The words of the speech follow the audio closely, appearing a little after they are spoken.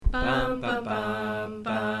Bum, bum, bum,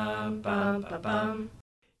 bum, bum, bum, bum.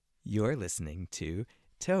 You're listening to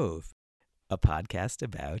Tove, a podcast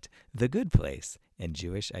about the good place and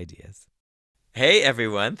Jewish ideas. Hey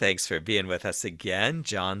everyone, thanks for being with us again.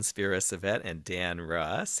 John Spirasavet and Dan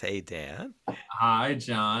Ross. Hey Dan. Hi,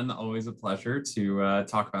 John. Always a pleasure to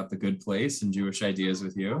talk about the good place and Jewish ideas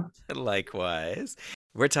with you. Likewise.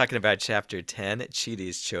 We're talking about Chapter 10,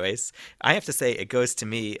 Chidi's Choice. I have to say, it goes to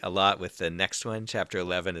me a lot with the next one. Chapter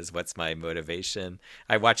 11 is What's My Motivation?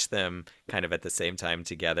 I watched them kind of at the same time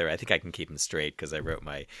together. I think I can keep them straight because I wrote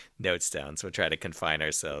my notes down. So we'll try to confine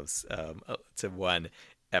ourselves to one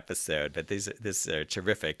episode. But this is a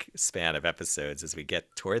terrific span of episodes as we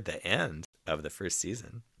get toward the end of the first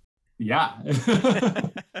season. Yeah.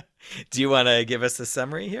 Do you want to give us a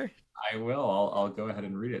summary here? I will. I'll go ahead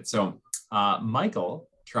and read it. So Michael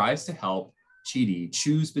tries to help Chidi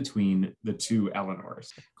choose between the two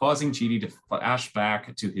Eleanors, causing Chidi to flash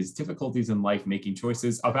back to his difficulties in life, making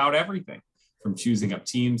choices about everything, from choosing up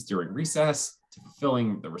teams during recess to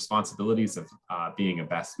fulfilling the responsibilities of being a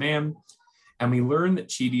best man. And we learn that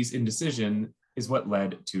Chidi's indecision is what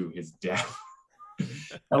led to his death.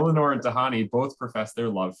 Eleanor and Tahani both profess their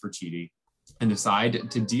love for Chidi and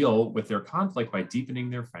decide to deal with their conflict by deepening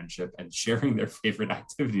their friendship and sharing their favorite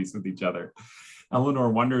activities with each other.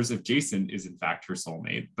 Eleanor wonders if Jason is in fact her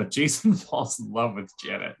soulmate, but Jason falls in love with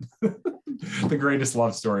Janet. The greatest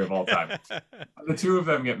love story of all time. The two of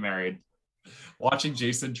them get married. Watching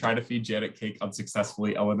Jason try to feed Janet cake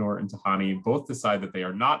unsuccessfully, Eleanor and Tahani both decide that they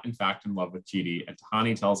are not in fact in love with Chidi, and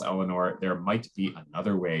Tahani tells Eleanor there might be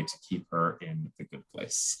another way to keep her in the good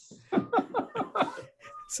place.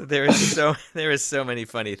 So there is so many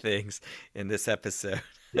funny things in this episode.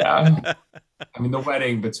 Yeah. I mean, the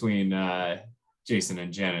wedding between Jason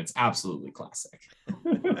and Janet's absolutely classic.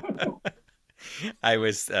 I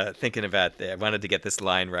was thinking about that. I wanted to get this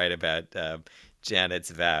line right about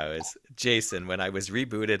Janet's vows. Jason, when I was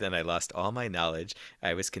rebooted and I lost all my knowledge,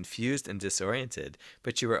 I was confused and disoriented,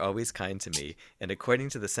 but you were always kind to me. And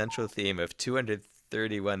according to the central theme of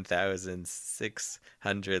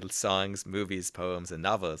 231,600 songs, movies, poems, and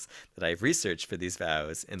novels that I've researched for these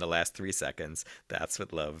vows in the last 3 seconds, that's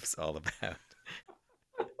what love's all about.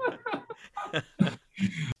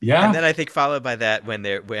 Yeah. And then I think followed by that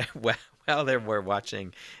while they were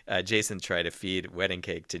watching Jason try to feed wedding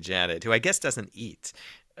cake to Janet, who I guess doesn't eat.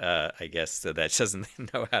 I guess so that she doesn't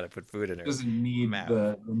know how to put food in her doesn't need mouth.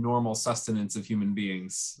 the normal sustenance of human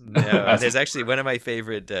beings. No, there's actually one of my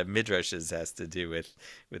favorite midrashes has to do with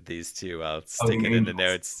these two. I'll stick it in the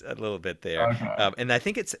notes a little bit there. Okay. And I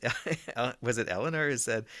think it's was it Eleanor who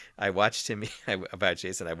said about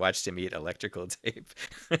Jason? I watched him eat electrical tape.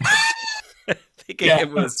 Thinking it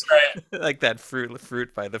was right. like that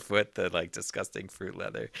fruit by the foot, the like disgusting fruit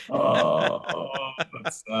leather.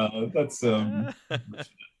 That's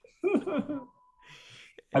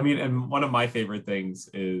I mean, and one of my favorite things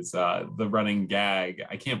is the running gag.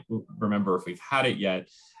 I can't remember if we've had it yet,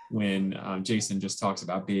 when Jason just talks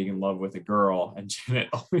about being in love with a girl, and Janet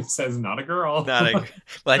always says, "Not a girl." Well,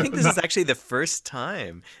 I think this is actually the first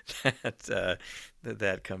time that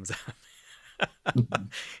comes up.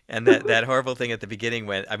 And that horrible thing at the beginning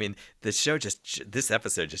when this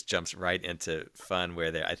episode just jumps right into fun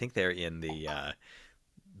where I think they're in the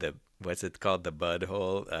what's it called, the bud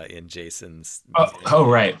hole in Jason's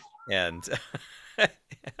right.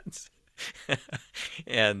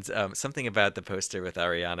 and something about the poster with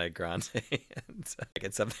Ariana Grande and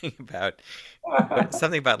something about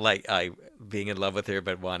like being in love with her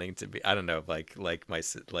but wanting to be, I don't know, like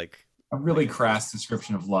a really crass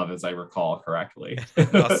description of love, as I recall correctly.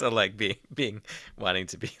 Also, like being wanting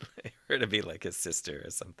to be her to be like his sister or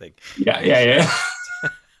something. Yeah.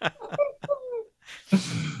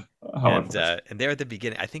 And there at the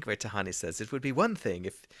beginning, I think where Tahani says it would be one thing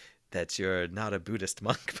if that you're not a Buddhist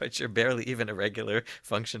monk, but you're barely even a regular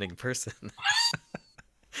functioning person.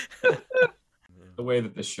 The way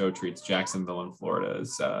that the show treats Jacksonville in Florida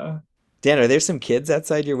is. Dan, are there some kids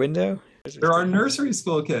outside your window? There are nursery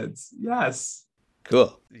school kids. Yes.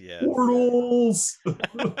 Cool. Yeah. Portals.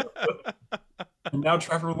 And now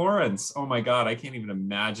Trevor Lawrence. Oh my God, I can't even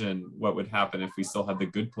imagine what would happen if we still had the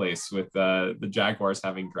good place with the Jaguars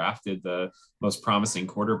having drafted the most promising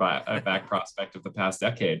quarterback prospect of the past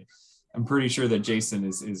decade. I'm pretty sure that Jason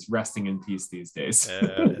is resting in peace these days.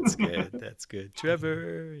 That's good. That's good.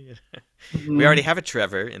 Trevor. We already have a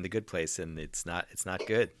Trevor in the good place, and it's not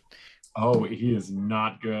good. Oh, he is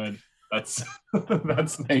not good. That's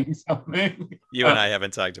saying something. You and I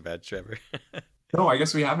haven't talked about Trevor. No, I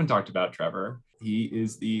guess we haven't talked about Trevor. He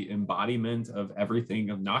is the embodiment of everything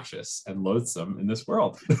obnoxious and loathsome in this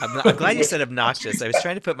world. I'm glad you said obnoxious. I was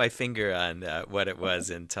trying to put my finger on what it was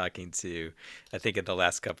in talking to, I think in the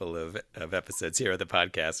last couple of episodes here of the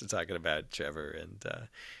podcast, we're talking about Trevor and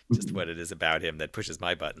just what it is about him that pushes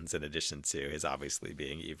my buttons in addition to his obviously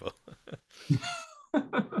being evil.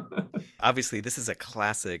 Obviously, this is a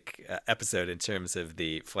classic episode in terms of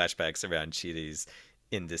the flashbacks around Chidi's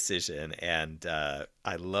indecision, and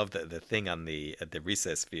I love the thing on the at the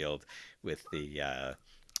recess field with the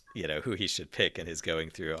who he should pick, and his going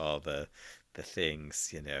through all the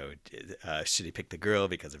things. Should he pick the girl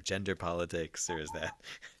because of gender politics, or is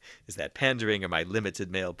that pandering, or my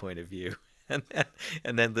limited male point of view?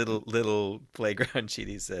 And then little playground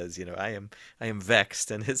Chidi says, I am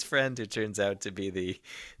vexed, and his friend, who turns out to be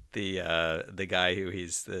the guy who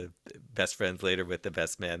he's the best friends later with, the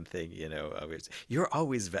best man thing, always, you're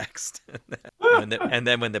always vexed. And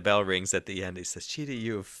then when the bell rings at the end, he says, Chidi,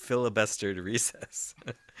 you have filibustered recess.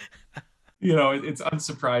 It's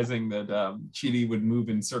unsurprising that Chidi would move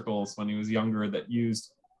in circles when he was younger that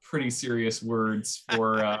used pretty serious words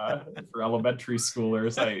for elementary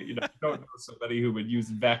schoolers. I don't know somebody who would use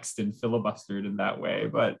vexed and filibustered in that way,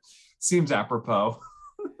 but seems apropos.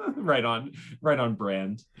 right on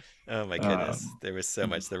brand. Oh my goodness, there was so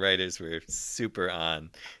much. The writers were super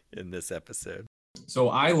on in this episode. So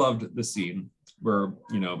I loved the scene where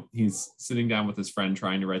he's sitting down with his friend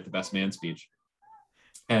trying to write the best man speech,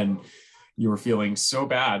 and you were feeling so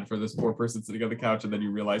bad for this poor person sitting on the couch, and then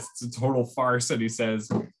you realize it's a total farce, and he says,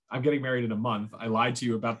 I'm getting married in a month. I lied to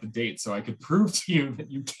you about the date so I could prove to you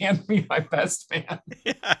that you can't be my best man.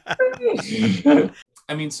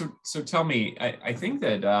 I mean, so tell me, I think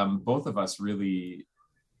that both of us really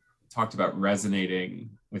talked about resonating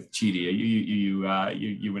with Chidi.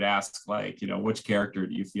 You would ask, like, which character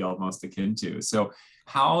do you feel most akin to? So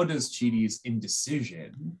how does Chidi's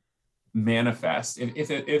indecision manifest,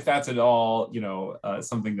 if that's at all,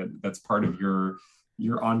 something that's part of your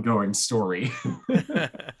ongoing story?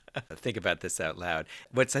 Think about this out loud.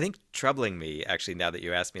 What's, I think, troubling me, actually, now that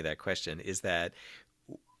you asked me that question, is that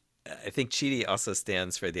I think Chidi also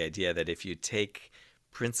stands for the idea that if you take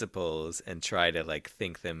principles and try to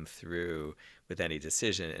think them through with any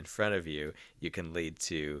decision in front of you, you can lead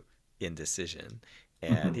to indecision.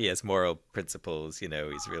 And he has moral principles.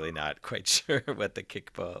 He's really not quite sure what the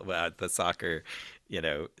kickball, the soccer,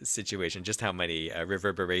 situation, just how many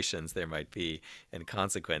reverberations there might be and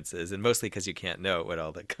consequences, and mostly because you can't know what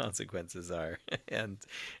all the consequences are. And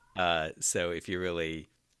so if you're really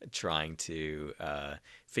trying to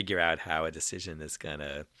figure out how a decision is going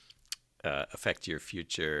to affect your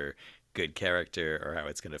future good character, or how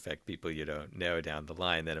it's going to affect people you don't know down the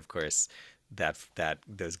line, then of course that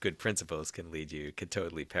those good principles could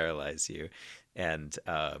totally paralyze you, and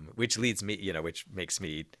which leads me, which makes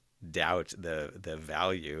me doubt the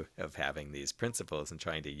value of having these principles and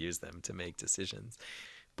trying to use them to make decisions.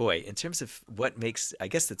 Boy, in terms of I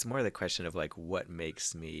guess it's more the question of what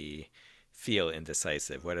makes me feel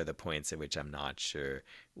indecisive. What are the points at which I'm not sure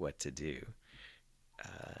what to do?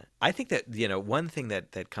 I think that one thing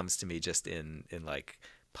that comes to me just in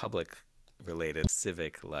public related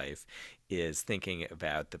civic life is thinking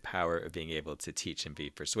about the power of being able to teach and be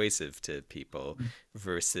persuasive to people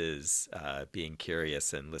versus being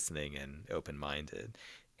curious and listening and open-minded.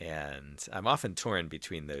 And I'm often torn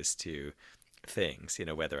between those two things,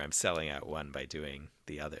 whether I'm selling out one by doing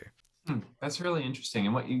the other. That's really interesting.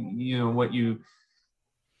 And what you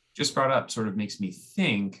just brought up sort of makes me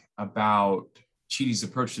think about Chidi's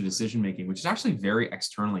approach to decision making, which is actually very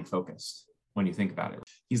externally focused when you think about it.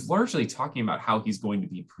 He's largely talking about how he's going to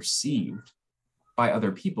be perceived by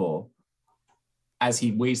other people as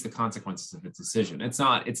he weighs the consequences of his decision. It's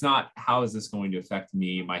not how is this going to affect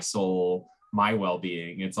me, my soul, my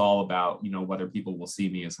well-being. It's all about, whether people will see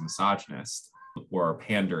me as a misogynist or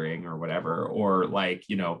pandering or whatever, or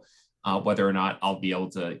whether or not I'll be able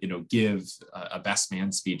to, give a best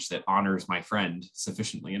man speech that honors my friend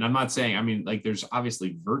sufficiently. And I'm not saying, there's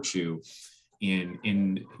obviously virtue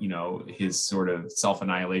in his sort of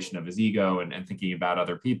self-annihilation of his ego and thinking about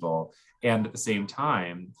other people. And at the same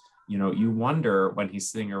time, you wonder when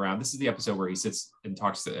he's sitting around, this is the episode where he sits and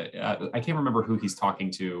talks to, I can't remember who he's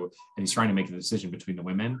talking to, and he's trying to make a decision between the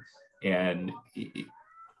women. And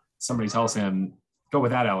somebody tells him, go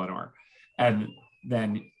with that, Eleanor. And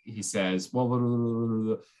then he says,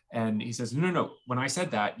 well, and he says, no. When I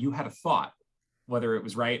said that, you had a thought, whether it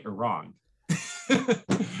was right or wrong.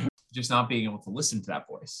 Just not being able to listen to that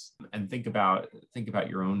voice and think about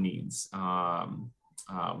your own needs,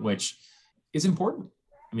 which is important.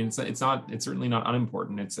 I mean, it's certainly not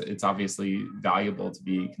unimportant. It's obviously valuable to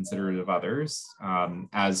be considerate of others,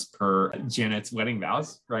 as per Janet's wedding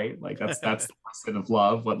vows, right? Like that's the lesson of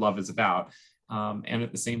love, what love is about. And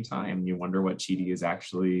at the same time, you wonder what Chidi is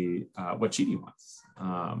actually what Chidi wants,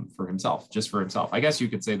 for himself, just for himself. I guess you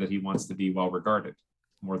could say that he wants to be well regarded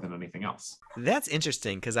more than anything else. That's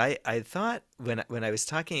interesting because I thought when I was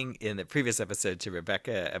talking in the previous episode to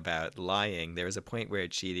Rebecca about lying, there was a point where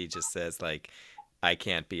Chidi just says like, I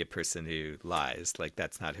can't be a person who lies. Like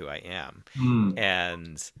that's not who I am. Hmm.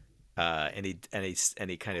 And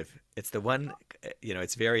he kind of, it's the one,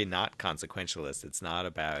 it's very not consequentialist. It's not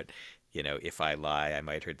about, if I lie, I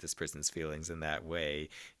might hurt this person's feelings in that way,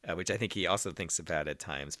 which I think he also thinks about at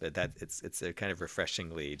times. But that it's a kind of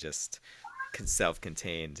refreshingly just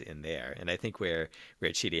self-contained in there. And I think where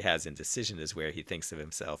Chidi has indecision is where he thinks of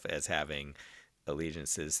himself as having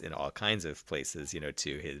allegiances in all kinds of places,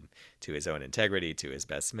 to his own integrity, to his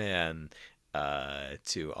best man,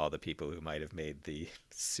 to all the people who might have made the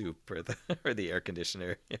soup or the air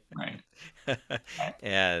conditioner. Right.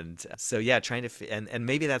 And so yeah, trying to and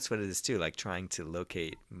maybe that's what it is too, like trying to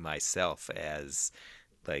locate myself as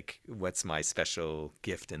like what's my special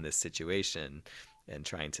gift in this situation, and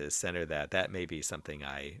trying to center that may be something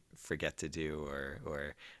I forget to do,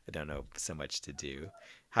 or I don't know so much to do.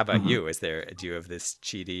 How about Mhm. you? Do you have this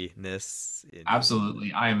cheatiness in you?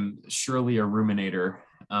 Absolutely. I'm surely a ruminator,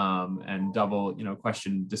 and double,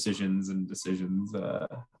 question decisions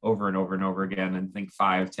over and over and over again, and think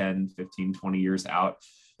 5, 10, 15, 20 years out,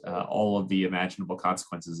 all of the imaginable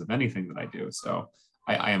consequences of anything that I do. So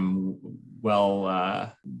I am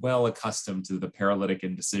well accustomed to the paralytic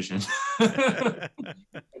indecision that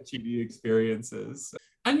GD experiences.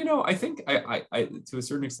 And I think I to a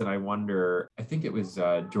certain extent, I wonder. I think it was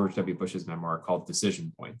George W. Bush's memoir called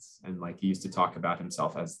 "Decision Points," and like he used to talk about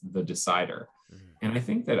himself as the decider. Mhm. And I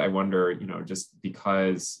think that I wonder, just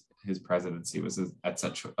because his presidency was at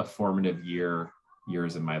such a formative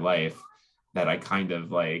years in my life, that I kind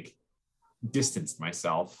of like distanced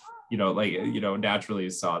myself, naturally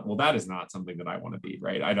saw, well, that is not something that I want to be,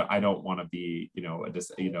 right? I don't want to be,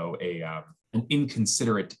 an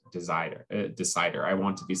inconsiderate decider. I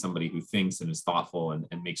want to be somebody who thinks and is thoughtful,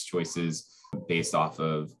 and makes choices based off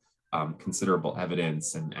of considerable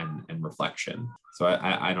evidence and reflection. So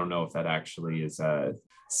I don't know if that actually is a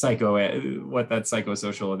what that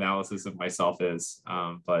psychosocial analysis of myself is,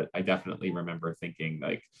 but I definitely remember thinking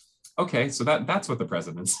like, okay, so that's what the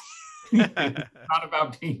president's it's not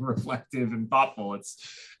about being reflective and thoughtful.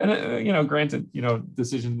 Granted, the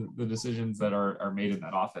decisions that are made in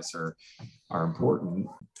that office are important,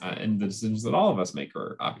 and the decisions that all of us make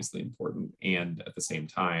are obviously important. And at the same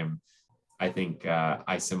time, I think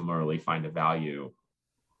I similarly find a value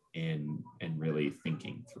in really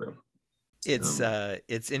thinking through. Um,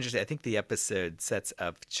 It's interesting. I think the episode sets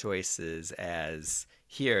up choices as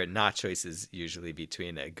here, not choices usually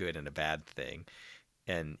between a good and a bad thing.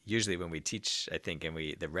 And usually when we teach, I think, and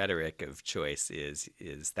the rhetoric of choice is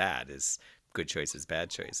good choices, bad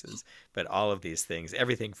choices. But all of these things,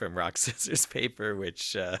 everything from rock, scissors, paper,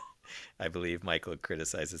 which I believe Michael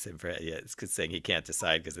criticizes him for, yeah, it's saying he can't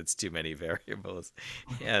decide because it's too many variables,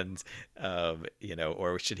 and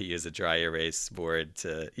or should he use a dry erase board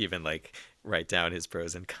to even like write down his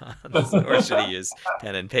pros and cons, or should he use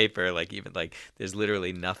pen and paper? Like even like there's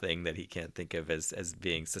literally nothing that he can't think of as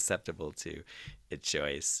being susceptible to a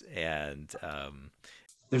choice, and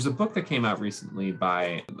there's a book that came out recently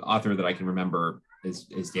by the author that I can remember is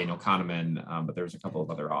Daniel Kahneman, but there's a couple of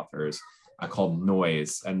other authors called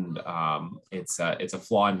Noise, and it's a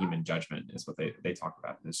flaw in human judgment is what they talk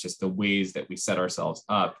about. And it's just the ways that we set ourselves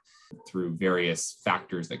up through various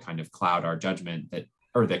factors that kind of cloud our judgment that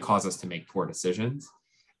cause us to make poor decisions.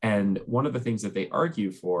 And one of the things that they argue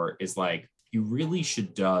for is like, you really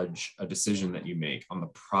should judge a decision that you make on the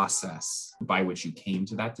process by which you came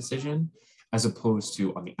to that decision, as opposed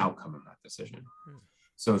to on the outcome of that decision.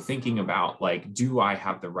 So thinking about like, do I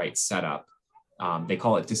have the right setup? They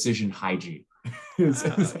call it decision hygiene.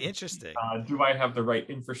 Interesting. Do I have the right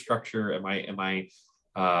infrastructure? Is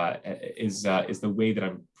the way that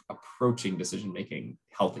I'm approaching decision making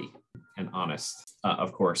healthy and honest?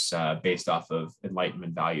 Of course, based off of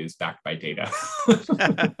Enlightenment values backed by data.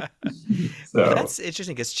 Well, So, that's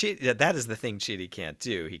interesting because that is the thing Chidi can't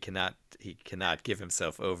do. He cannot give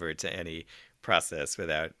himself over to any process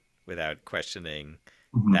without questioning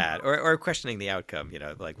mhm. that, or questioning the outcome.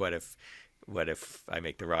 Like what if I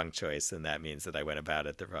make the wrong choice and that means that I went about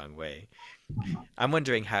it the wrong way. I'm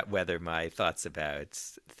wondering whether my thoughts about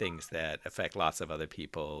things that affect lots of other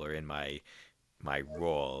people, or in my my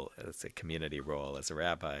role as a community role as a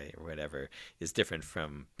rabbi or whatever is different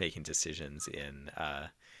from making decisions in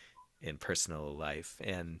personal life.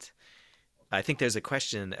 And I think there's a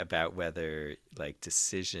question about whether like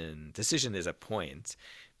decision is a point,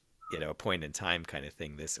 a point in time kind of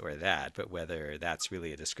thing, this or that, but whether that's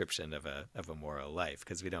really a description of a moral life,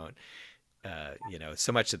 because we don't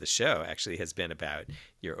so much of the show actually has been about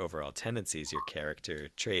your overall tendencies, your character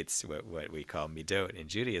traits, what we call midot in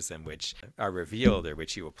Judaism, which are revealed or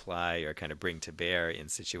which you apply or kind of bring to bear in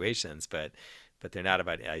situations, but they're not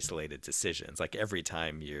about isolated decisions. Like every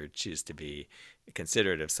time you choose to be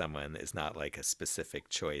considerate of someone is not like a specific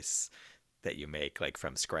choice that you make like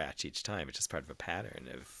from scratch each time. It's just part of a pattern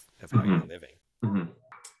of how you're living.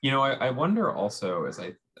 Mm-hmm. I wonder also, as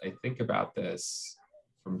I think about this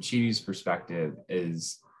from Chidi's perspective,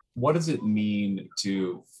 is what does it mean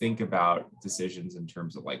to think about decisions in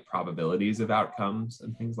terms of like probabilities of outcomes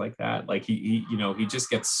and things like that? Like he just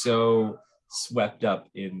gets so swept up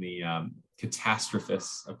in the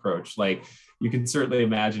catastrophist approach. Like you can certainly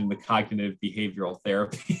imagine the cognitive behavioral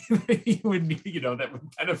therapy that he would need, that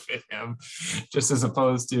would benefit him, just as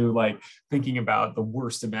opposed to like thinking about the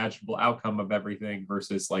worst imaginable outcome of everything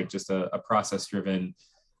versus like just a process driven,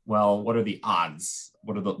 well, what are the odds?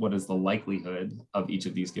 What is the likelihood of each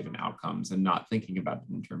of these given outcomes, and not thinking about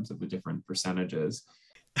it in terms of the different percentages.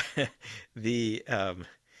 There's a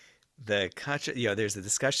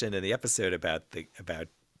discussion in the episode about the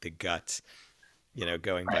gut,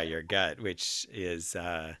 going by your gut, which is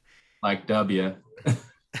like W.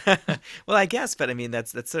 Well, I guess, but I mean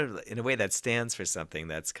that's sort of in a way that stands for something.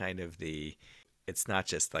 That's kind of it's not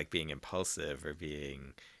just like being impulsive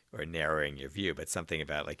or narrowing your view, but something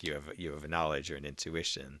about like you have a knowledge or an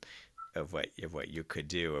intuition of what you could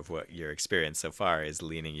do, of what your experience so far is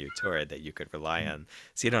leaning you toward, that you could rely on,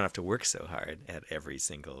 so you don't have to work so hard at every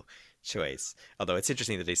single choice. Although it's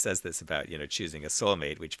interesting that he says this about choosing a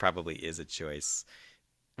soulmate, which probably is a choice.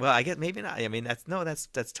 Well, I guess maybe not. I mean, that's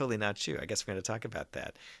totally not true. I guess we're going to talk about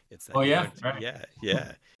that. It's that, right.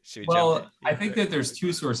 Yeah. Should we well, jump I think that there's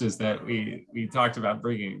two sources that we talked about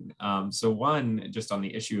bringing. So one, just on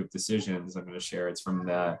the issue of decisions, I'm going to share. It's from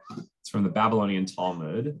the Babylonian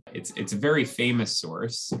Talmud. It's a very famous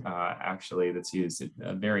source, actually, that's used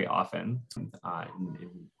very often in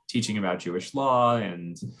teaching about Jewish law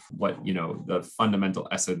and what, the fundamental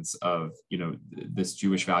essence of, this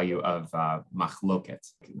Jewish value of machloket,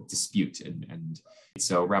 dispute. And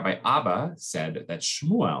so Rabbi Abba said that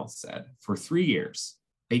Shmuel said for 3 years,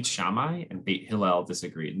 Beit Shammai and Beit Hillel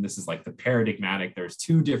disagreed. And this is like the paradigmatic, there's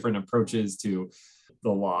two different approaches to the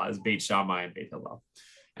laws, Beit Shammai and Beit Hillel.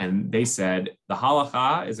 And they said the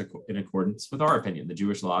halacha is in accordance with our opinion. The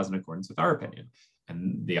Jewish law is in accordance with our opinion.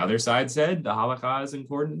 And the other side said the halakha is in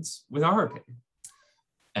accordance with our opinion.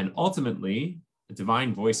 And ultimately, a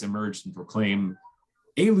divine voice emerged and proclaimed,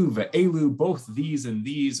 Elu ve'elu, both these and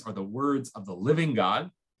these are the words of the living God.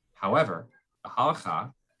 However, the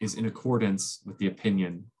halakha is in accordance with the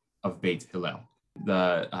opinion of Beit Hillel.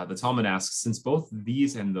 The Talmud asks, since both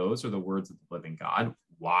these and those are the words of the living God,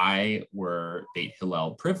 why were Beit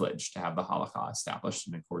Hillel privileged to have the halakha established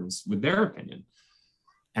in accordance with their opinion?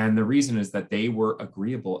 And the reason is that they were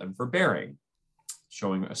agreeable and forbearing,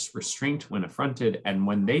 showing a restraint when affronted. And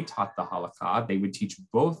when they taught the halakha, they would teach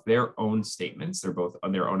both their own statements, they're both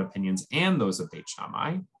on their own opinions, and those of Beit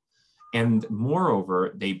Shammai. And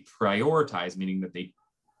moreover, they prioritized, meaning that they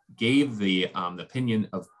gave the opinion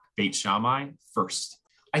of Beit Shammai first.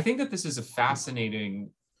 I think that this is a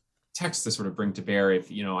fascinating text to sort of bring to bear. If,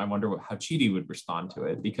 I wonder how Chidi would respond to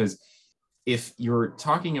it, because if you're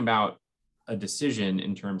talking about a decision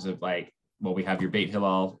in terms of like, well, we have your Beit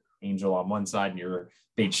Hillel angel on one side and your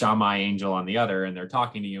Beit Shammai angel on the other, and they're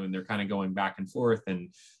talking to you and they're kind of going back and forth, and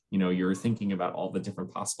you're thinking about all the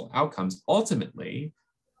different possible outcomes. Ultimately,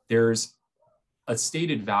 there's a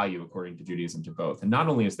stated value according to Judaism to both. And not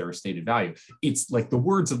only is there a stated value, it's like the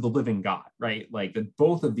words of the living God, right? Like that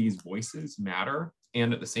both of these voices matter.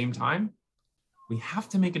 And at the same time, we have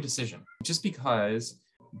to make a decision. Just because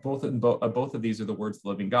both of these are the words of the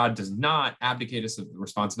living God does not abdicate us of the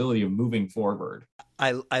responsibility of moving forward.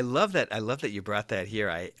 I love that. I love that you brought that here.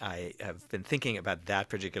 I have been thinking about that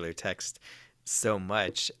particular text so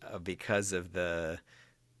much because of the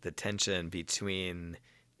tension between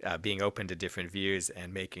being open to different views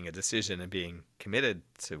and making a decision and being committed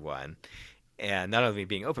to one. And not only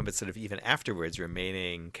being open, but sort of even afterwards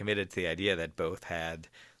remaining committed to the idea that both had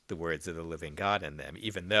the words of the living God in them,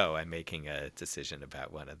 even though I'm making a decision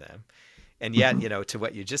about one of them. And yet, to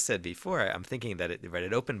what you just said before, I'm thinking that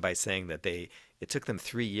it opened by saying that they it took them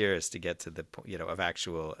 3 years to get to the point, of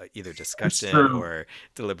actual either It's discussion true. or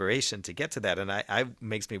deliberation to get to that. And I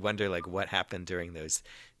makes me wonder, like, what happened during those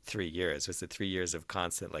 3 years? Was it 3 years of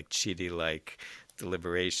constant, like, Chidi like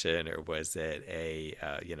deliberation, or was it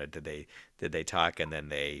did they talk and then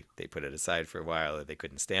they put it aside for a while, or they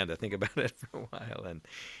couldn't stand to think about it for a while, and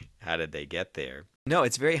how did they get there? No,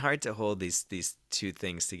 it's very hard to hold these two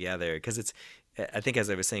things together, because I think, as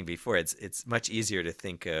I was saying before, it's much easier to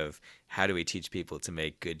think of how do we teach people to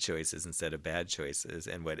make good choices instead of bad choices,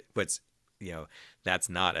 and what's that's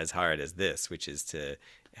not as hard as this, which is to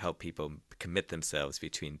help people commit themselves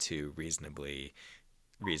between two reasonably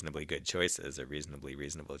good choices, or reasonably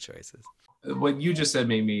reasonable choices. What you just said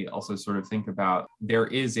made me also sort of think about, there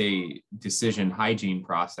is a decision hygiene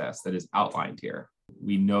process that is outlined here.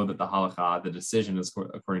 We know that the halakha, the decision is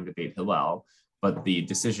according to Beit Hillel, but the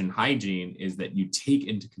decision hygiene is that you take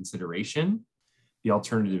into consideration the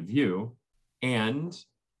alternative view and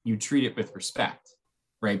you treat it with respect,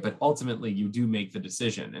 right? But ultimately you do make the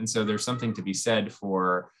decision. And so there's something to be said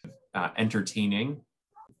for entertaining,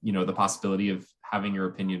 the possibility of having your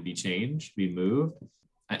opinion be changed, be moved,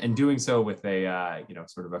 and doing so with a,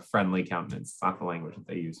 sort of a friendly countenance. It's not the language that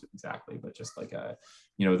they use exactly, but just like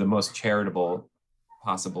the most charitable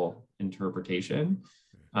possible interpretation.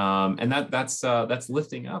 And that's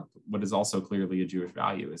lifting up what is also clearly a Jewish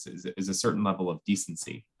value, is a certain level of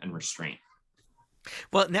decency and restraint.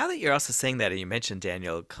 Well, now that you're also saying that, and you mentioned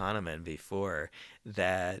Daniel Kahneman before,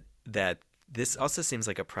 that this also seems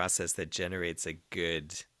like a process that generates a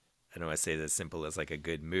good, I don't want to say it as simple as like a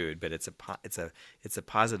good mood, but it's a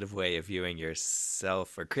positive way of viewing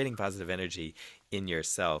yourself, or creating positive energy in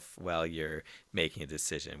yourself while you're making a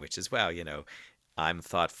decision, which is, wow, I'm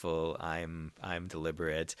thoughtful, I'm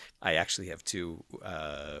deliberate, I actually have two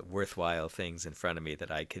worthwhile things in front of me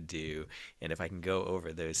that I could do, and if I can go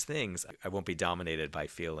over those things, I won't be dominated by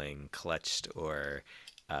feeling clutched or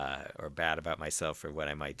bad about myself for what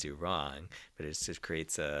I might do wrong. But it just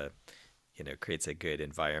creates a good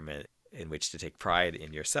environment in which to take pride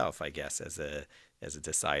in yourself, I guess, as a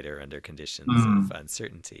decider under conditions of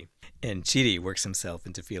uncertainty. And Chidi works himself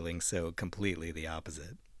into feeling so completely the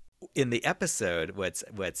opposite. In the episode, what's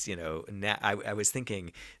now I was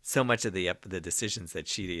thinking, so much of the decisions that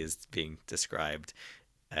Chidi is being described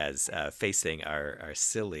as facing are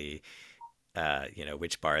silly.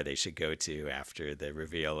 Which bar they should go to after the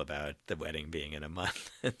reveal about the wedding being in a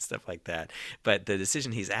month and stuff like that. But the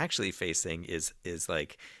decision he's actually facing is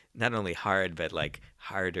like not only hard, but like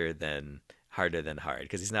harder than hard,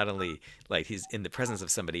 because he's not only, like, he's in the presence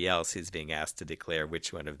of somebody else who's being asked to declare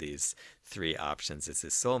which one of these three options is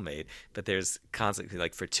his soulmate, but there's consequently,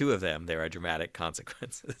 like, for two of them there are dramatic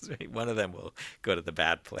consequences, right? One of them will go to the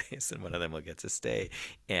bad place and one of them will get to stay,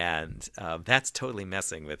 and that's totally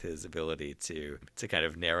messing with his ability to kind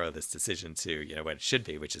of narrow this decision to what it should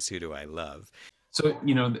be, which is, who do I love? So,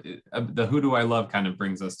 the who do I love kind of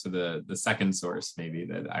brings us to the second source maybe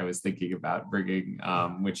that I was thinking about bringing,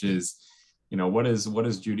 which is, what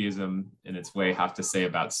does Judaism in its way have to say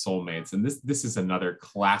about soulmates? And this is another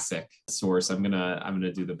classic source. I'm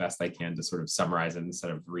gonna do the best I can to sort of summarize it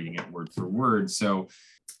instead of reading it word for word. So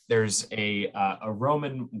there's a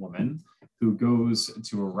Roman woman who goes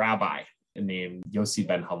to a rabbi named Yossi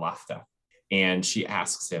ben Halafta, and she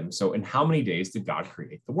asks him, so in how many days did God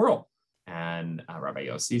create the world? And Rabbi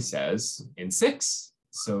Yossi says, in 6.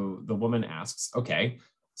 So the woman asks, okay,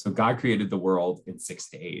 so God created the world in 6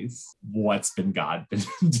 days. What's God been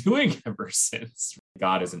doing ever since?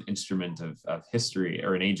 God is an instrument of history,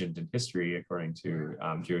 or an agent in history, according to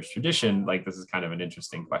Jewish tradition. Like, this is kind of an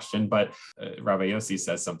interesting question, but Rabbi Yossi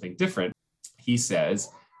says something different. He says,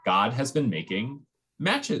 God has been making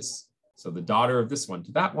matches. So the daughter of this one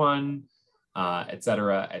to that one, et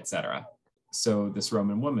cetera, et cetera. So this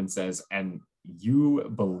Roman woman says, and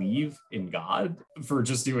you believe in God for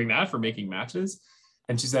just doing that, for making matches?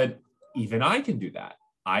 And she said, even I can do that.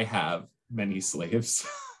 I have many slaves.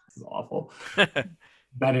 This is awful.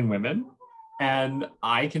 Men and women. And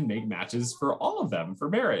I can make matches for all of them for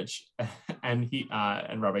marriage. And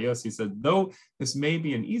Rabbi Yossi said, though this may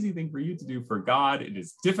be an easy thing for you to do, for God, it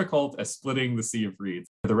is difficult as splitting the Sea of Reeds,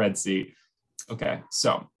 the Red Sea. Okay,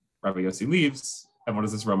 so Rabbi Yossi leaves. And what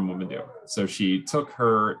does this Roman woman do? So she took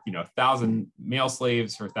her, 1,000 male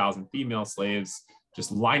slaves, her 1,000 female slaves,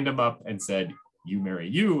 just lined them up and said, you marry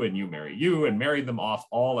you and you marry you, and married them off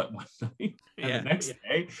all at one night. And the next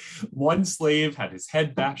day, one slave had his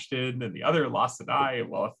head bashed in and the other lost an eye,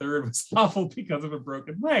 while a third was awful because of a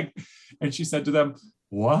broken leg. And she said to them,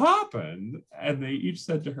 what happened? And they each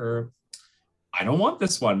said to her, I don't want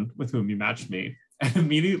this one with whom you matched me. And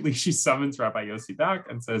immediately she summons Rabbi Yossi back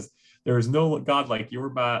and says, there is no God like your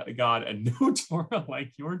God and no Torah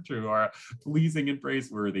like your Torah, pleasing and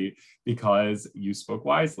praiseworthy, because you spoke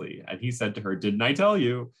wisely. And he said to her, didn't I tell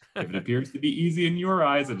you, if it appears to be easy in your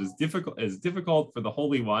eyes, it is difficult for the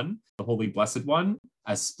Holy One, the Holy Blessed One,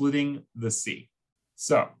 as splitting the sea.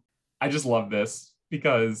 So I just love this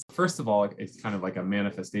because, first of all, it's kind of like a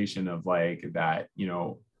manifestation of like that,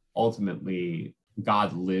 ultimately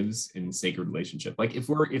God lives in sacred relationship. Like if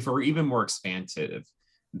we're even more expansive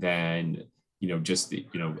than just the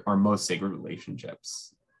our most sacred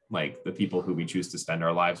relationships, like the people who we choose to spend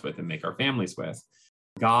our lives with and make our families with,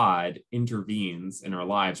 God intervenes in our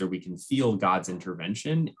lives, or we can feel God's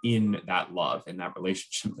intervention in that love, in that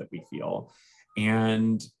relationship that we feel.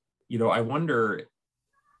 And I wonder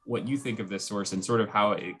what you think of this source and sort of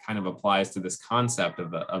how it kind of applies to this concept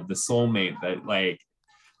of the soulmate that, like,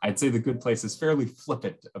 I'd say The Good Place is fairly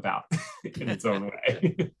flippant about in its own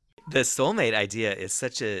way. The soulmate idea is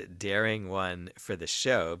such a daring one for the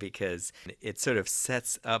show because it sort of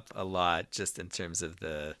sets up a lot just in terms of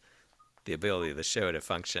the ability of the show to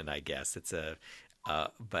function, I guess. It's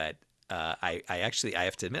but I actually, I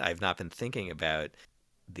have to admit, I've not been thinking about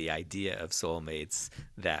the idea of soulmates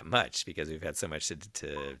that much because we've had so much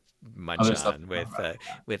to munch on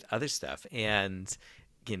with other stuff. And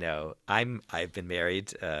I've been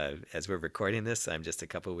married as we're recording this. I'm just a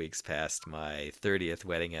couple weeks past my 30th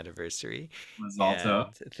wedding anniversary.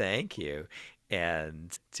 Thank you.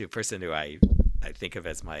 And to a person who I think of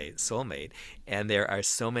as my soulmate. And there are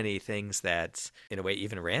so many things that, in a way,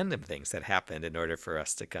 even random things that happened in order for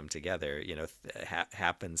us to come together,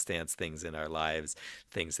 happenstance things in our lives,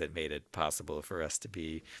 things that made it possible for us to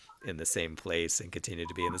be in the same place and continue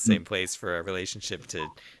to be in the same place for our relationship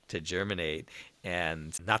to germinate.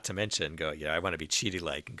 And not to mention I want to be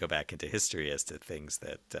Chidi-like and go back into history as to things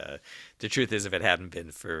that the truth is, if it hadn't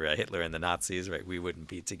been for Hitler and the Nazis, right, we wouldn't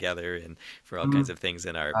be together, and for all kinds of things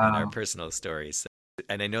in our personal stories.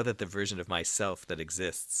 And I know that the version of myself that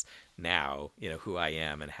exists now, who I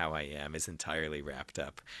am and how I am, is entirely wrapped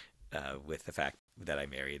up with the fact that I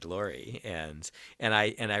married Lori. And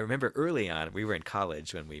I remember early on, we were in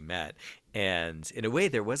college when we met, and in a way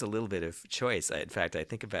there was a little bit of choice. In fact, I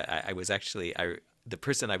think about I was actually the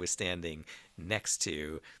person I was standing next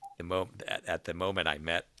to at the moment I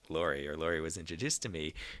met Lori, or Lori was introduced to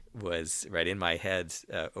me, was right in my head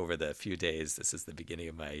over the few days. This is the beginning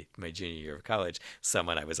of my junior year of college.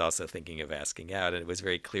 Someone I was also thinking of asking out, and it was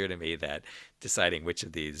very clear to me that deciding which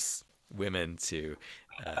of these women to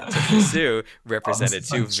pursue represented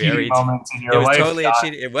two very moments in your it was life, totally Scott. a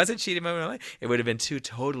cheating. It wasn't cheating moment in my life. It would have been two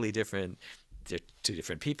totally different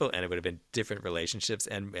people, and it would have been different relationships,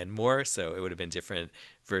 and more so it would have been different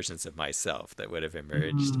versions of myself that would have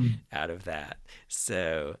emerged out of that.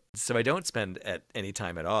 So I don't spend at any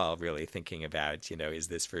time at all really thinking about is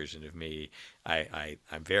this version of me.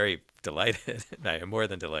 I'm very delighted. I am more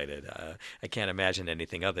than delighted. I can't imagine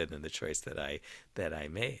anything other than the choice that I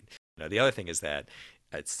made. The other thing is that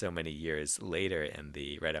it's so many years later, and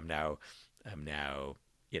I'm now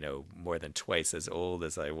more than twice as old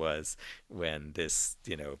as I was when this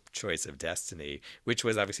choice of destiny, which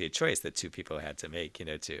was obviously a choice that two people had to make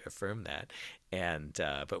to affirm that. And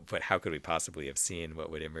but how could we possibly have seen what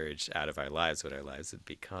would emerge out of our lives, what our lives would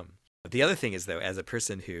become? The other thing is, though, as a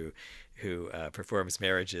person who performs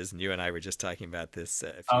marriages, and you and I were just talking about this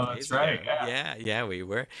a few days ago. Yeah, we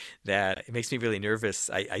were. That it makes me really nervous.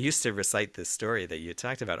 I used to recite this story that you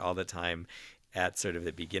talked about all the time at sort of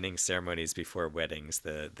the beginning ceremonies before weddings,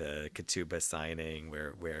 the ketubah signing,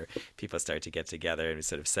 where people start to get together and we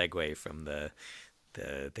sort of segue from the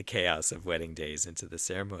chaos of wedding days into the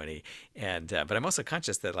ceremony. And but I'm also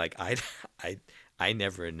conscious that like I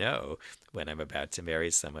never know when I'm about to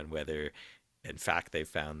marry someone whether in fact they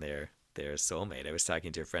found their soulmate. I was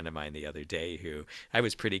talking to a friend of mine the other day who I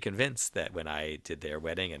was pretty convinced that when I did their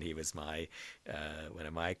wedding, and he was my one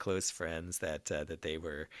of my close friends, that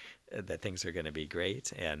that things were going to be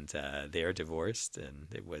great, and they're divorced, and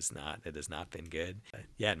it has not been good.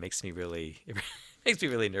 It makes me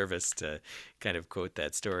really nervous to kind of quote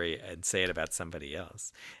that story and say it about somebody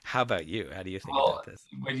else. How about you? How do you think about this?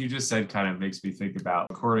 What you just said kind of makes me think about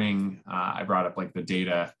according. I brought up like the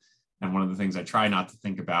data. And one of the things I try not to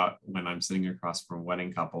think about when I'm sitting across from a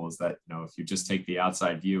wedding couple is that, if you just take the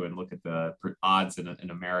outside view and look at the odds in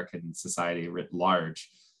American society writ large,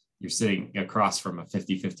 you're sitting across from a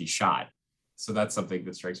 50-50 shot. So that's something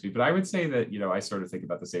that strikes me. But I would say that, I sort of think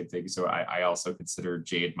about the same thing. So I also consider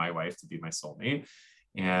Jade, my wife, to be my soulmate.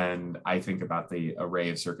 And I think about the array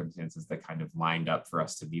of circumstances that kind of lined up for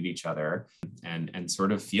us to meet each other and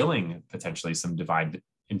sort of feeling potentially some divine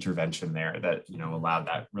intervention there that, allowed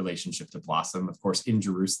that relationship to blossom. Of course, in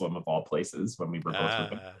Jerusalem of all places, when we were both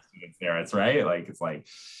with the students there, it's right. Like, it's like,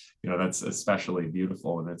 that's especially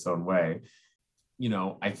beautiful in its own way.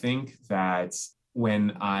 I think that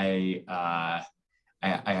when I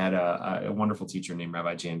had a wonderful teacher named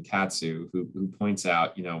Rabbi Jan Katsu who points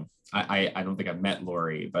out, I don't think I've met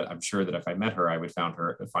Lori, but I'm sure that if I met her, I would find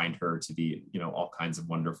her to be, all kinds of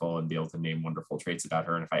wonderful and be able to name wonderful traits about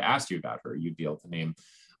her. And if I asked you about her, you'd be able to name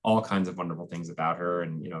all kinds of wonderful things about her.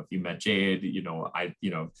 And, if you met Jade, I'd, be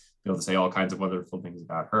able to say all kinds of wonderful things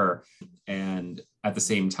about her. And at the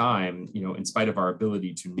same time, in spite of our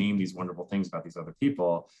ability to name these wonderful things about these other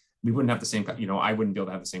people, we wouldn't have the same, I wouldn't be able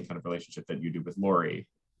to have the same kind of relationship that you do with Lori,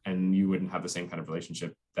 and you wouldn't have the same kind of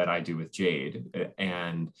relationship that I do with Jade.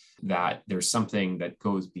 And that there's something that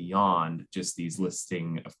goes beyond just these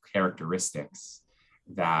listing of characteristics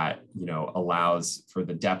that, allows for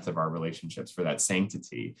the depth of our relationships, for that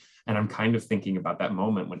sanctity. And I'm kind of thinking about that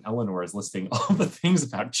moment when Eleanor is listing all the things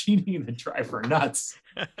about Chidi that drive her nuts.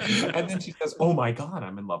 And then she says, oh my God,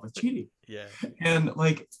 I'm in love with Chidi. Yeah. And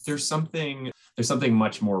like, there's something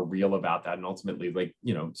much more real about that. And ultimately, like,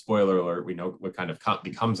 spoiler alert, we know what kind of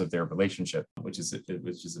becomes of their relationship, which is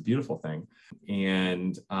a beautiful thing.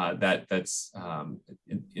 And that's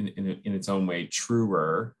in its own way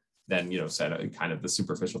truer than, said kind of the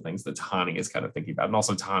superficial things that Tani is kind of thinking about. And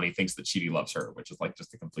also Tani thinks that Chidi loves her, which is like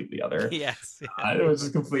just a completely other. Yes. It was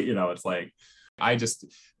just complete, it's like, I just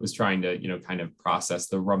was trying to, kind of process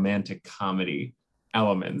the romantic comedy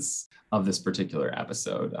elements of this particular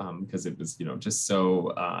episode, because it was, just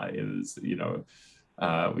so, it was,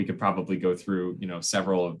 we could probably go through,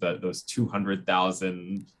 several of those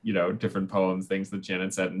 200,000, different poems, things that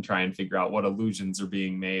Janet said, and try and figure out what allusions are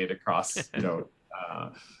being made across,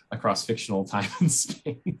 across fictional time and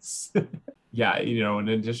space. Yeah, in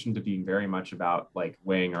addition to being very much about like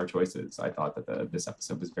weighing our choices, I thought that this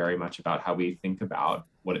episode was very much about how we think about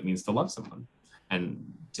what it means to love someone and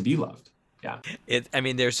to be loved. Yeah.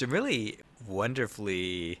 There's some really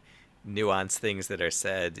wonderfully nuanced things that are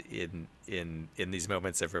said in these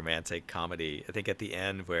moments of romantic comedy. I think at the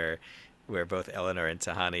end where both Eleanor and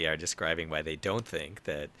Tahani are describing why they don't think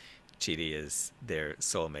that Chidi is their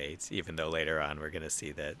soulmate, even though later on we're going to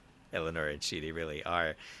see that Eleanor and Chidi really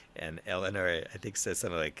are. And Eleanor, I think, says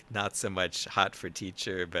something like, not so much hot for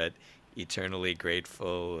teacher, but eternally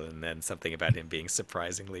grateful, and then something about him being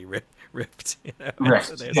surprisingly ripped. Right.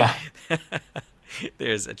 So Yeah.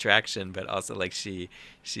 there's attraction, but also like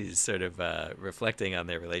she's sort of reflecting on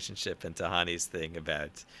their relationship, and Tahani's thing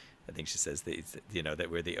about, I think she says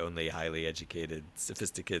that we're the only highly educated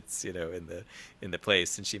sophisticates in the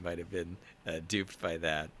place, and she might have been duped by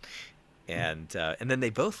that. And then they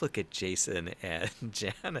both look at Jason and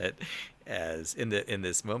Janet as in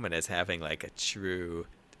this moment as having like a true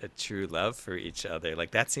love for each other.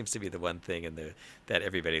 Like that seems to be the one thing that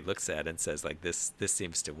everybody looks at and says like this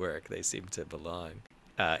seems to work. They seem to belong.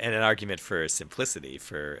 And an argument for simplicity,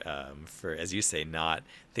 for as you say, not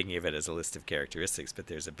thinking of it as a list of characteristics, but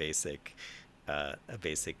there's a basic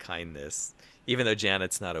kindness. Even though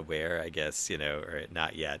Janet's not aware, I guess, or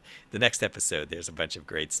not yet. The next episode, there's a bunch of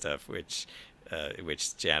great stuff which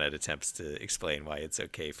Janet attempts to explain why it's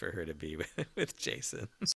okay for her to be with Jason.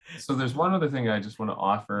 So there's one other thing I just want to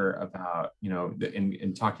offer about,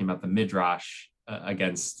 in talking about the Midrash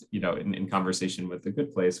against, in conversation with The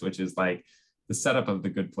Good Place, which is like the setup of The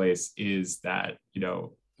Good Place is that,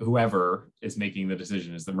 whoever is making the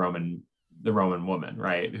decision is the Roman woman,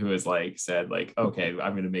 right? Who has like said like, okay,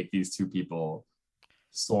 I'm going to make these two people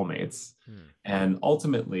soulmates. And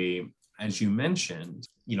ultimately, as you mentioned,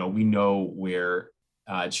 we know where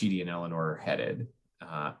Chidi and Eleanor are headed.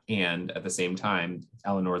 And at the same time,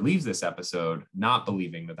 Eleanor leaves this episode not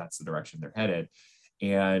believing that that's the direction they're headed.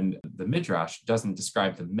 And the Midrash doesn't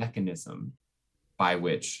describe the mechanism by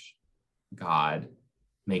which God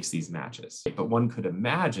makes these matches. But one could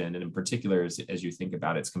imagine, and in particular, as you think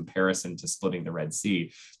about its comparison to splitting the Red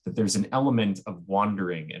Sea, that there's an element of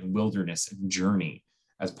wandering and wilderness and journey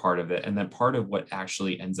as part of it. And that part of what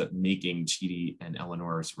actually ends up making Chidi and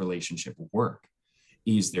Eleanor's relationship work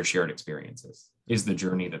is their shared experiences, is the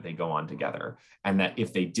journey that they go on together. And that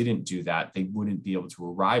if they didn't do that, they wouldn't be able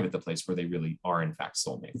to arrive at the place where they really are, in fact,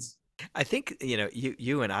 soulmates. I think,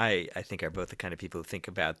 you and I think are both the kind of people who think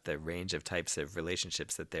about the range of types of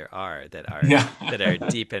relationships that there are, that are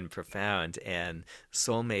deep and profound. And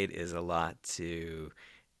soulmate is a lot to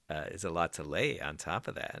lay on top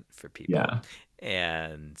of that for people. Yeah.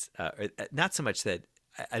 And not so much that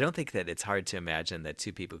I don't think that it's hard to imagine that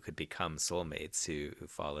two people could become soulmates who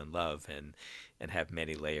fall in love and have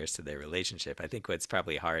many layers to their relationship. I think what's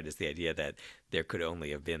probably hard is the idea that there could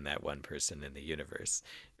only have been that one person in the universe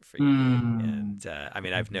for you. Mm. And I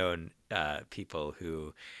mean, I've known people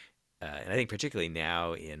who, and I think particularly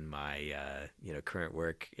now in my current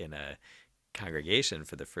work in a congregation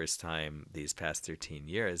for the first time these past 13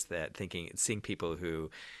 years, that seeing people who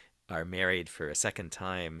are married for a second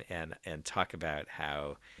time and talk about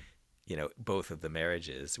how both of the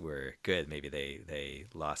marriages were good. Maybe they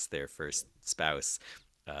lost their first spouse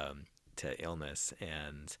to illness,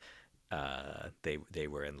 and they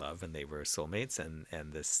were in love and they were soulmates.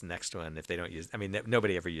 And this next one, if they don't use, I mean,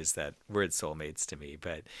 nobody ever used that word soulmates to me,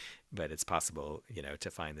 but it's possible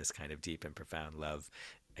to find this kind of deep and profound love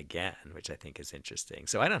again, which I think is interesting.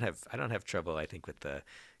 So I don't have trouble, I think, with the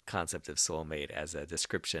concept of soulmate as a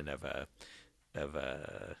description of a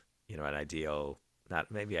an ideal, not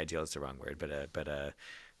maybe ideal is the wrong word, but a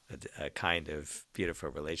kind of beautiful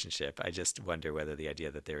relationship. I just wonder whether the idea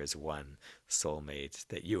that there is one soulmate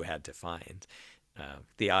that you had to find,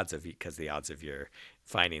 because the odds of your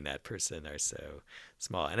finding that person are so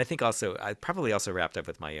small. And I think also I probably also wrapped up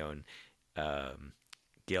with my own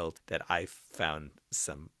guilt that I found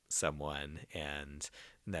someone and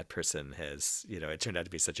that person has, it turned out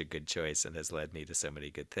to be such a good choice and has led me to so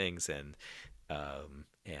many good things, um,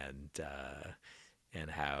 and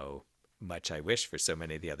and how much I wish for so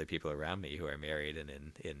many of the other people around me who are married and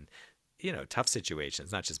in tough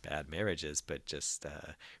situations, not just bad marriages, but just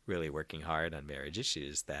really working hard on marriage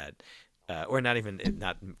issues that or not even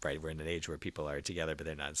not right. We're in an age where people are together, but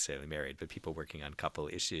they're not necessarily married. But people working on couple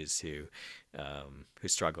issues who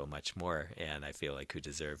struggle much more, and I feel like who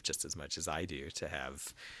deserve just as much as I do to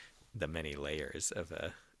have the many layers of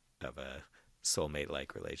a soulmate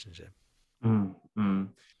like relationship. Mm, mm.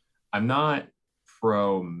 I'm not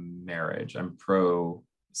pro marriage. I'm pro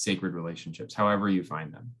sacred relationships, however you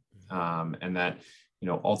find them, and that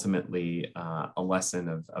ultimately a lesson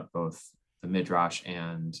of both the midrash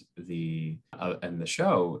and the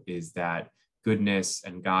show is that goodness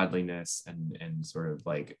and godliness and sort of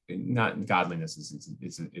like, not godliness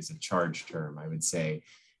is a charged term, I would say,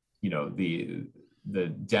 the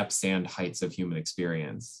depths and heights of human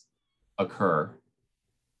experience occur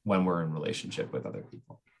when we're in relationship with other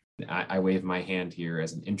people. I wave my hand here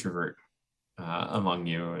as an introvert among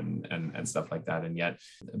you and stuff like that. And yet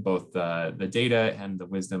both the data and the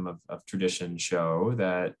wisdom of tradition show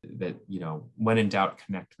that when in doubt,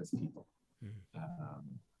 connect with people.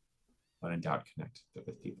 When in doubt, connect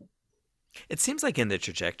with people. It seems like in the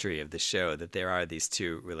trajectory of the show that there are these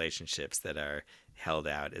two relationships that are held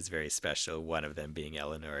out as very special, one of them being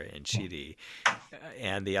Eleanor and Chidi,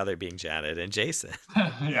 and the other being Janet and Jason.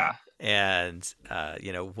 Yeah. And,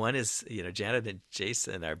 one is, Janet and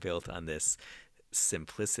Jason are built on this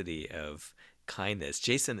simplicity of kindness.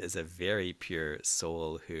 Jason is a very pure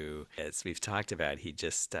soul who, as we've talked about, he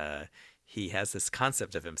has this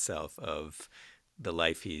concept of himself, of the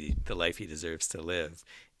life he deserves to live.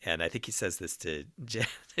 And I think he says this to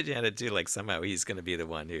Janet too, like somehow he's going to be the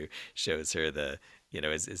one who shows her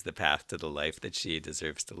is the path to the life that she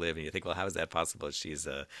deserves to live. And you think, well, how is that possible? She's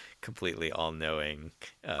a completely all-knowing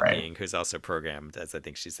Right. being who's also programmed, as I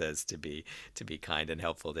think she says, to be kind and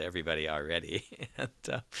helpful to everybody already.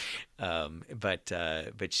 But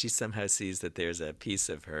she somehow sees that there's a piece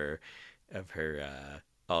of her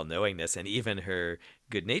all-knowingness and even her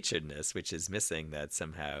good-naturedness, which is missing, that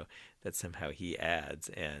somehow he adds,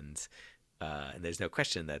 and there's no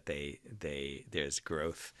question that there's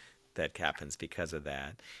growth that happens because of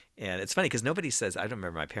that. And it's funny because nobody says, I don't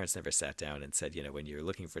remember, my parents never sat down and said, when you're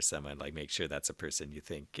looking for someone, like, make sure that's a person you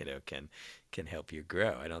think can help you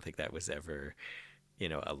grow. I don't think that was ever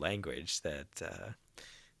a language that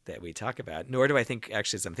we talk about. Nor do I think,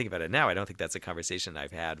 actually, as I'm thinking about it now, I don't think that's a conversation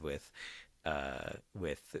I've had with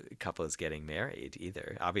couples getting married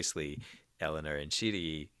either. Obviously, Eleanor and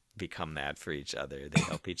Chidi become that for each other. They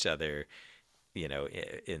help each other,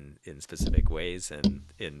 in specific ways, and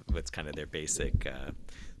in what's kind of their basic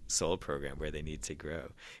soul program where they need to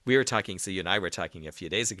grow. We were talking, so you and I were talking a few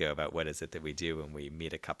days ago about what is it that we do when we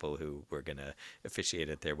meet a couple who we're going to officiate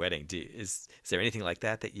at their wedding. Is there anything like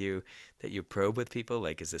that you probe with people?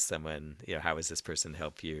 Like, is this someone, how does this person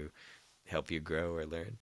help you grow or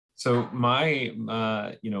learn? So my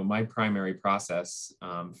primary process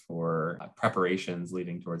for preparations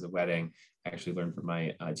leading towards a wedding, I actually learned from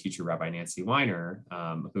my teacher, Rabbi Nancy Weiner,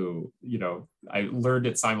 who, I learned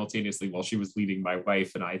it simultaneously while she was leading my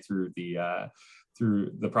wife and I through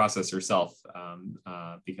the process herself,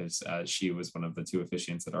 because she was one of the two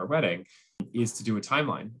officiants at our wedding, is to do a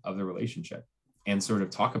timeline of the relationship. and sort of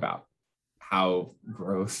talk about how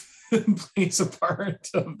growth plays a part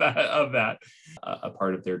of that a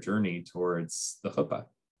part of their journey towards the chuppah,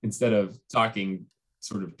 instead of talking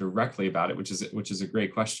sort of directly about it, which is a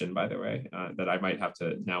great question, by the way, that I might have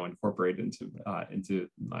to now incorporate into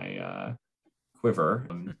my quiver.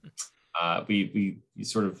 We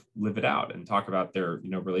sort of live it out and talk about their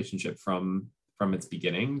relationship from its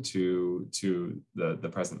beginning to the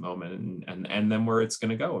present moment, and then where it's going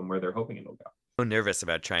to go and where they're hoping it'll go. So nervous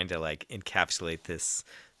about trying to like encapsulate this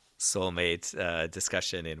soulmate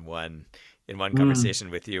discussion in one conversation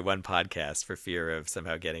with you, one podcast, for fear of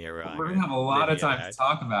somehow getting it wrong. We're gonna have a lot of time to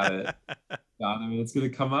talk about it, John. I mean, it's gonna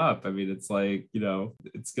come up. I mean, it's like,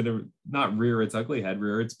 it's gonna not rear its ugly head,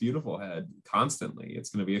 rear its beautiful head constantly. It's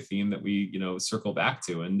gonna be a theme that we circle back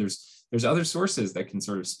to, and there's other sources that can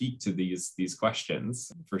sort of speak to these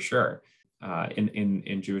questions for sure.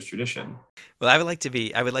 In Jewish tradition. Well, I would like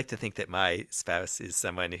to think that my spouse is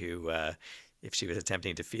someone who, if she was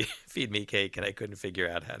attempting to feed me cake and I couldn't figure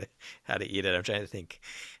out how to eat it, I'm trying to think.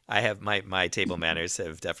 I have my table manners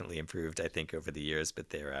have definitely improved, I think, over the years, but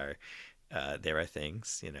there are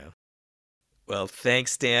things. Well,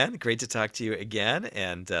 thanks, Dan. Great to talk to you again,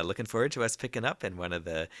 and looking forward to us picking up in one of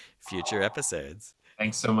the future episodes.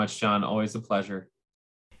 Thanks so much, John. Always a pleasure.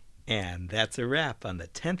 And that's a wrap on the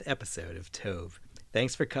 10th episode of Tove.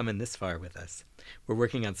 Thanks for coming this far with us. We're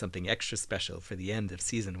working on something extra special for the end of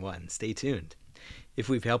Season 1. Stay tuned. If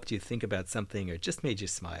we've helped you think about something or just made you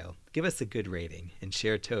smile, give us a good rating and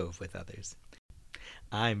share Tove with others.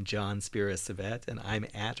 I'm John Spira Savet, and I'm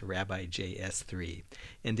at RabbiJS3.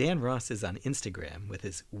 And Dan Ross is on Instagram with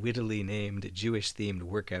his wittily named Jewish-themed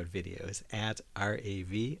workout videos at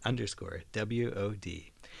RAV_WOD.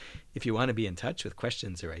 If you want to be in touch with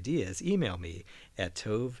questions or ideas, email me at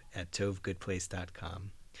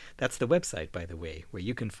tove@tovegoodplace.com. That's the website, by the way, where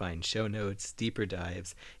you can find show notes, deeper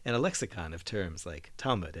dives, and a lexicon of terms like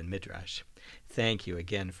Talmud and Midrash. Thank you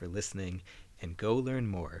again for listening, and go learn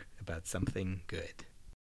more about something good.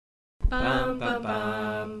 Bum, bum,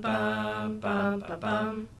 bum, bum, bum, bum,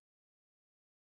 bum.